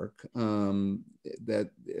work that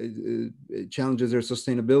challenges their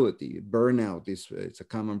sustainability. Burnout it's a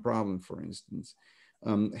common problem, for instance.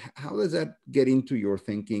 How does that get into your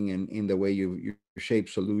thinking and in the way you shape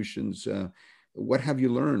solutions? What have you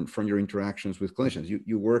learned from your interactions with clinicians?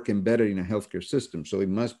 You work embedded in a healthcare system, so it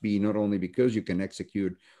must be not only because you can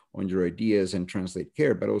execute on your ideas and translate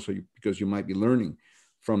care, but also because you might be learning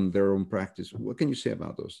from their own practice. What can you say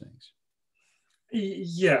about those things?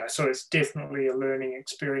 Yeah, so it's definitely a learning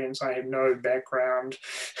experience. I have no background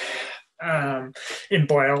in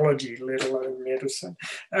biology, let alone medicine,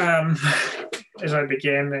 as I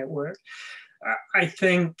began that work. I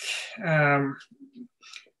think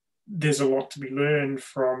there's a lot to be learned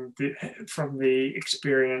from the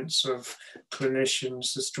experience of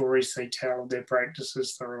clinicians, the stories they tell, their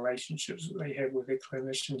practices, the relationships that they have with their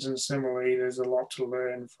clinicians. And similarly, there's a lot to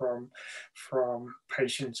learn from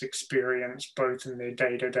patients' experience, both in their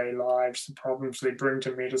day-to-day lives, the problems they bring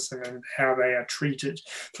to medicine, and how they are treated,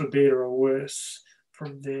 for better or worse,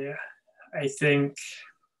 from there. I think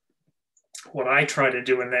what I try to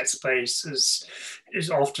do in that space is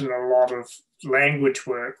often a lot of language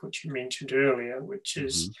work, which you mentioned earlier, which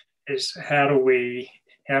is how do we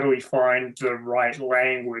find the right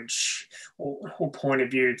language or point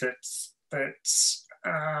of view that's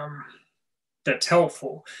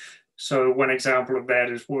helpful. So one example of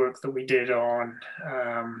that is work that we did on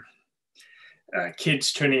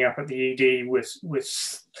kids turning up at the ED with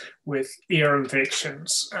ear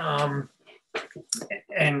infections.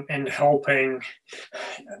 And helping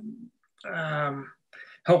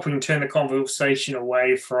turn the conversation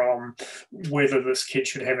away from whether this kid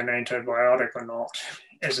should have an antibiotic or not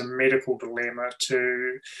as a medical dilemma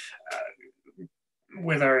to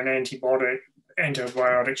whether an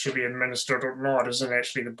antibiotic should be administered or not isn't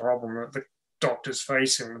actually the problem. doctors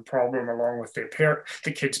facing the problem along with the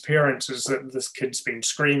kids' parents is that this kid's been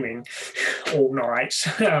screaming all night.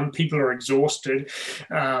 People are exhausted.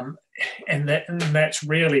 And that's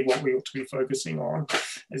really what we ought to be focusing on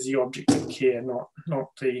as the object of care,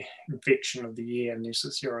 not the infection of the ear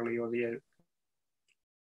necessarily, or the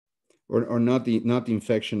or not the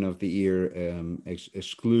infection of the ear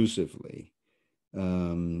exclusively.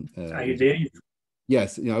 Are you there?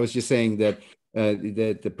 Yes, I was just saying that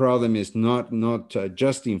that the problem is not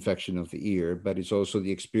just the infection of the ear, but it's also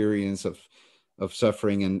the experience of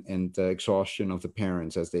suffering and exhaustion of the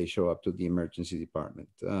parents as they show up to the emergency department.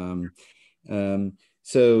 Do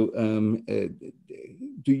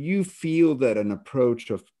you feel that an approach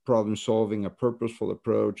of problem solving, a purposeful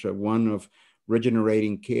approach, one of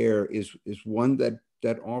regenerating care, is one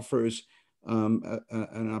that offers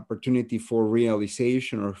an opportunity for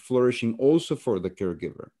realization or flourishing also for the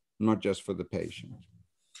caregiver, not just for the patient?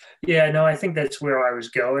 Yeah, no, I think that's where I was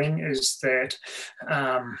going, is that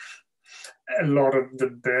a lot of the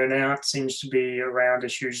burnout seems to be around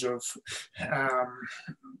issues of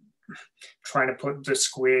trying to put the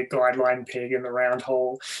square guideline peg in the round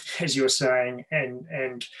hole, as you're saying,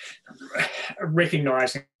 and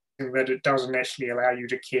recognizing that it doesn't actually allow you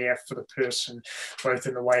to care for the person, both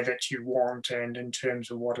in the way that you want and in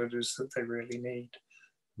terms of what it is that they really need.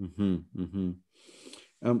 Mm-hmm, mm-hmm.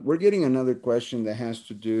 We're getting another question that has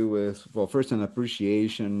to do with, well, first an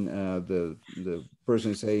appreciation. The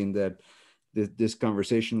person saying that this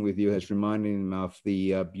conversation with you has reminded him of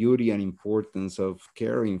the beauty and importance of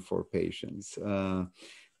caring for patients,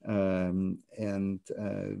 and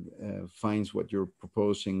finds what you're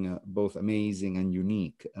proposing both amazing and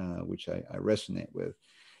unique, which I resonate with.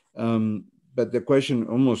 But the question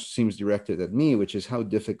almost seems directed at me, which is how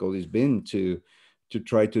difficult it's been to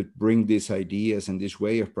try to bring these ideas and this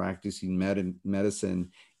way of practicing medicine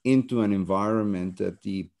into an environment that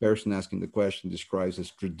the person asking the question describes as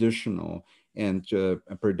traditional and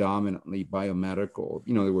predominantly biomedical.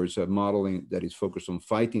 In other words, a modeling that is focused on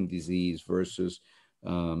fighting disease versus,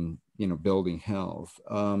 building health.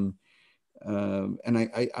 And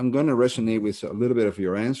I'm going to resonate with a little bit of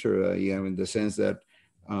your answer, in the sense that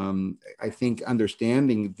I think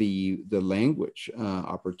understanding the language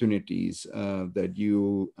opportunities that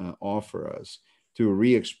you offer us to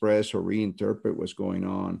re-express or reinterpret what's going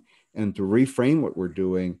on and to reframe what we're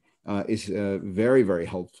doing is very, very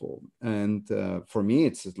helpful. And for me,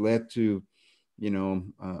 it's led to,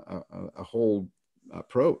 a whole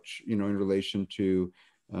approach, in relation to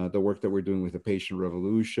the work that we're doing with the patient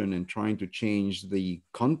revolution and trying to change the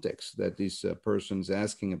context that this person's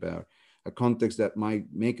asking about. A context that might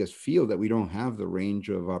make us feel that we don't have the range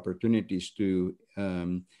of opportunities to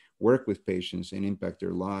work with patients and impact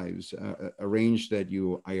their lives, a range that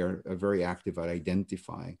you are very active at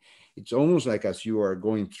identifying. It's almost like as you are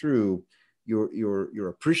going through, you're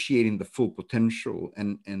appreciating the full potential,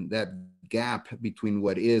 and that gap between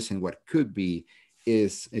what is and what could be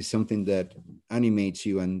is something that animates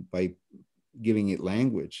you, and by giving it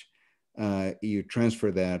language, you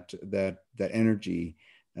transfer that energy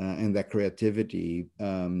and that creativity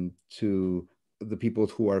to the people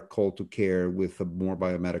who are called to care with a more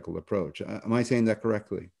biomedical approach. Am I saying that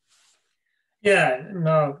correctly? Yeah,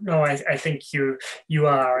 no, I think you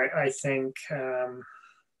are. I think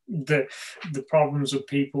the problems of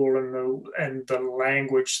people and the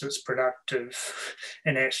language that's productive,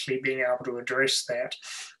 and actually being able to address that,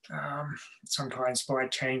 sometimes by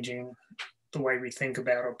changing the way we think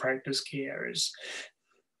about or practice care, is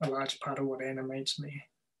a large part of what animates me.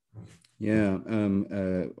 Yeah,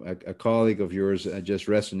 a colleague of yours just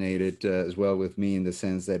resonated as well with me, in the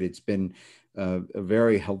sense that it's been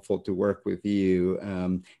very helpful to work with you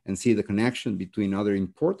and see the connection between other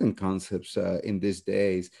important concepts in these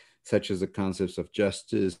days, such as the concepts of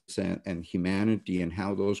justice and humanity, and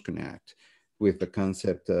how those connect with the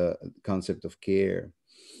concept of care.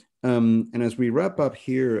 And as we wrap up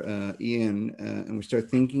here, Ian, and we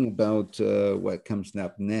start thinking about what comes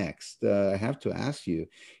up next, I have to ask you,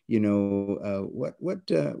 what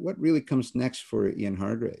really comes next for Ian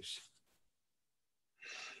Hargraves?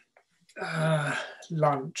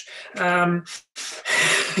 Lunch.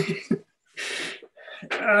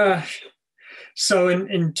 So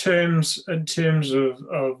in terms of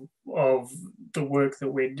the work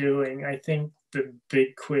that we're doing, I think the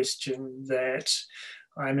big question that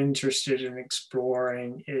I'm interested in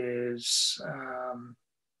exploring is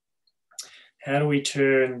how do we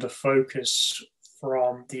turn the focus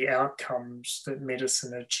from the outcomes that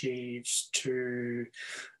medicine achieves to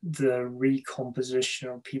the recomposition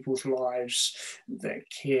of people's lives that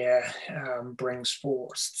care brings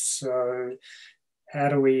forth. So how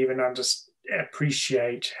do we even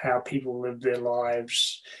appreciate how people live their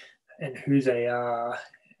lives and who they are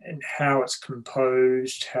and how it's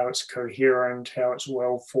composed, how it's coherent, how it's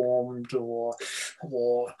well formed or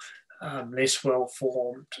less well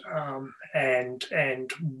formed, and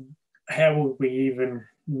how would we even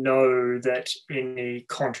know that any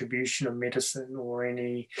contribution of medicine or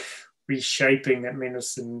any reshaping that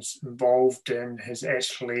medicine's involved in has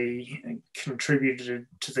actually contributed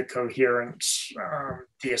to the coherence,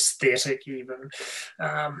 the aesthetic even,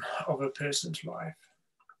 of a person's life.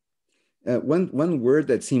 One word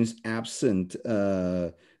that seems absent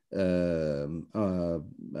from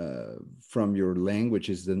your language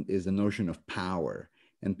is the notion of power.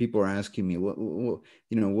 And people are asking me,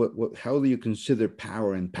 how do you consider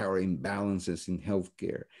power and power imbalances in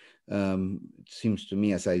healthcare? It seems to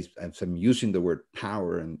me, as I'm using the word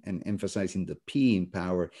power and emphasizing the P in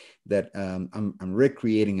power, that I'm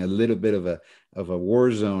recreating a little bit of a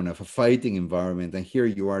war zone, of a fighting environment. And here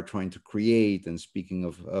you are trying to create, and speaking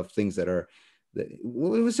of things that are,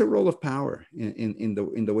 what was the role of power in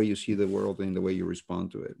the way you see the world and in the way you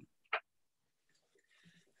respond to it?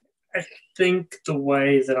 I think the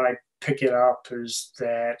way that I pick it up is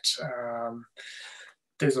that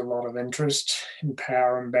there's a lot of interest in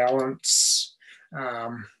power and balance,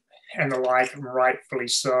 and the like, and rightfully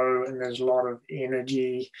so. And there's a lot of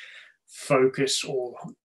energy, focus, or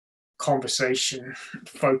conversation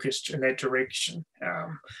focused in that direction,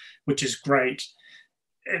 which is great.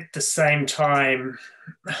 At the same time,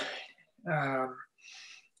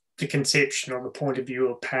 the conception or the point of view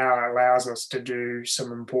of power allows us to do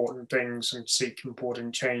some important things and seek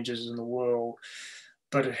important changes in the world,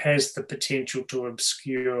 but it has the potential to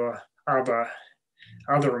obscure other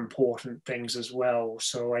important things as well.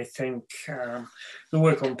 So I think the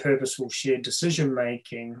work on purposeful shared decision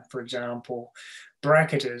making, for example,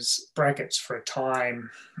 brackets for a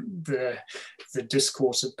time the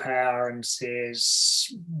discourse of power and says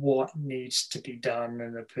what needs to be done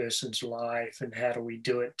in a person's life and how do we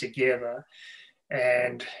do it together.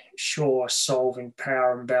 And sure, solving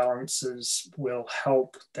power imbalances will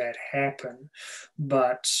help that happen,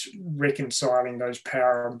 but reconciling those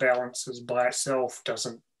power imbalances by itself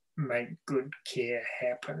doesn't make good care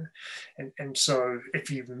happen. And so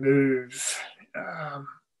if you move,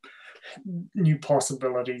 new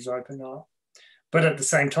possibilities open up. But at the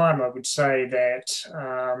same time, I would say that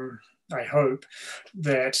I hope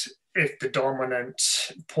that if the dominant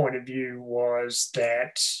point of view was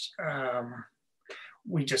that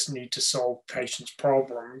we just need to solve patients'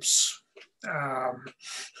 problems,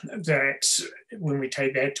 that when we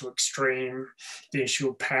take that to extreme, the issue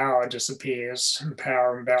of power disappears and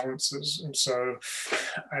power imbalances. And so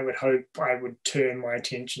I would hope I would turn my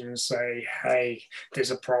attention and say, hey, there's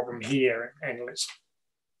a problem here, and let's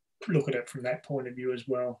look at it from that point of view as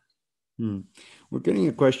well. We're getting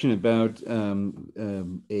a question about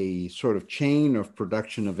a sort of chain of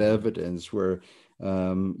production of evidence where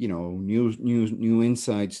new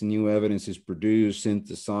insights, new evidence is produced,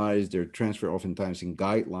 synthesized, they're transferred oftentimes in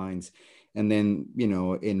guidelines. And then,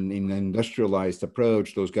 in an industrialized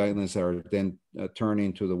approach, those guidelines are then turned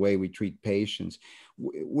into the way we treat patients.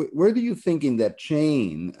 Where do you think in that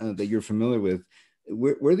chain that you're familiar with,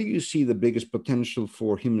 where do you see the biggest potential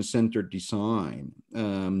for human-centered design?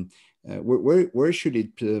 Where should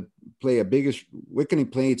it where can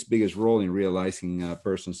it play its biggest role in realizing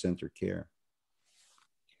person-centered care?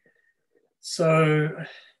 So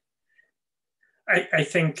I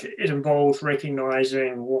think it involves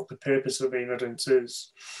recognizing what the purpose of evidence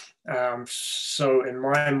is. So in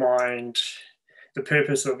my mind, the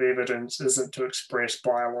purpose of evidence isn't to express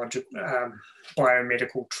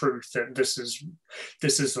biomedical truth, that this is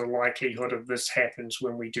the likelihood of this happens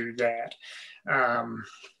when we do that.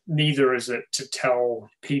 Neither is it to tell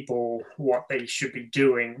people what they should be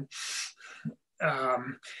doing.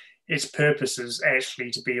 Its purpose is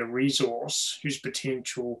actually to be a resource whose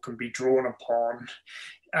potential can be drawn upon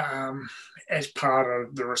as part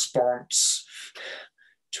of the response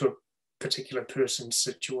to a particular person's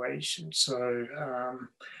situation. So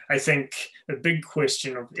I think the big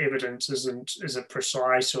question of evidence isn't, is it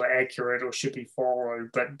precise or accurate or should be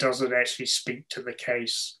followed, but does it actually speak to the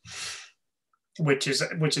case? Which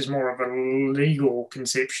is more of a legal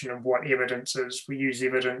conception of what evidence is. We use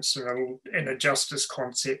evidence in a justice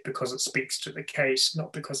concept because it speaks to the case,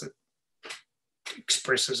 not because it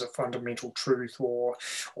expresses a fundamental truth or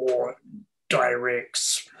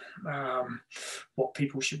directs what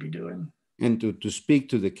people should be doing. And to speak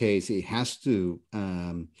to the case, it has to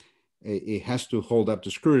hold up to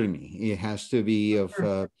scrutiny. It has to be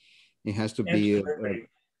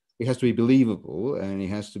it has to be believable, and it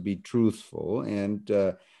has to be truthful. And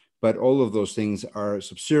but all of those things are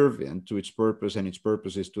subservient to its purpose, and its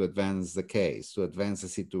purpose is to advance the case, to advance the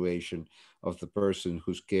situation of the person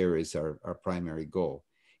whose care is our primary goal.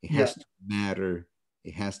 It Yeah. has to matter.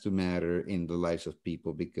 It has to matter in the lives of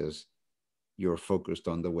people because you're focused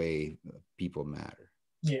on the way people matter.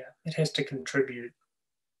 Yeah. It has to contribute.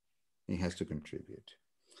 It has to contribute.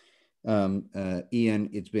 Ian,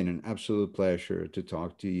 it's been an absolute pleasure to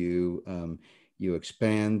talk to you. You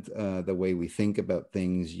expand the way we think about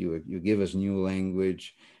things. You give us new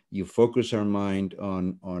language. You focus our mind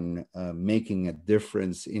on making a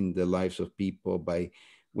difference in the lives of people by,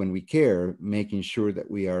 when we care, making sure that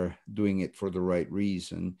we are doing it for the right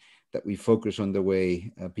reason, that we focus on the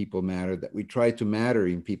way people matter, that we try to matter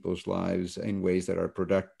in people's lives in ways that are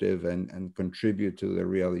productive and contribute to the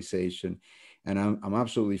realization. And I'm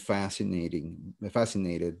absolutely fascinated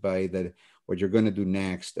by what you're going to do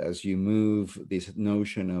next as you move this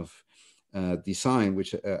notion of design,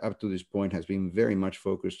 which up to this point has been very much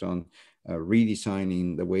focused on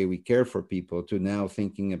redesigning the way we care for people, to now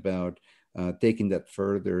thinking about taking that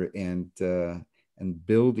further and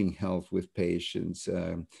building health with patients,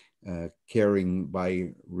 caring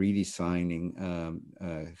by redesigning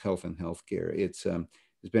health and healthcare.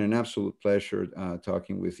 It's been an absolute pleasure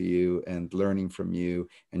talking with you and learning from you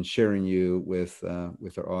and sharing you with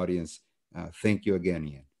our audience. Thank you again,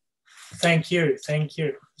 Ian. Thank you. Thank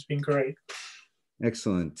you. It's been great.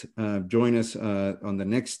 Excellent. Join us on the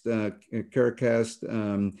next KER Cast,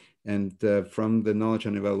 and from the Knowledge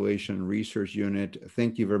and Evaluation Research Unit.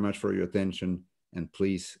 Thank you very much for your attention, and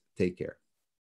please take care.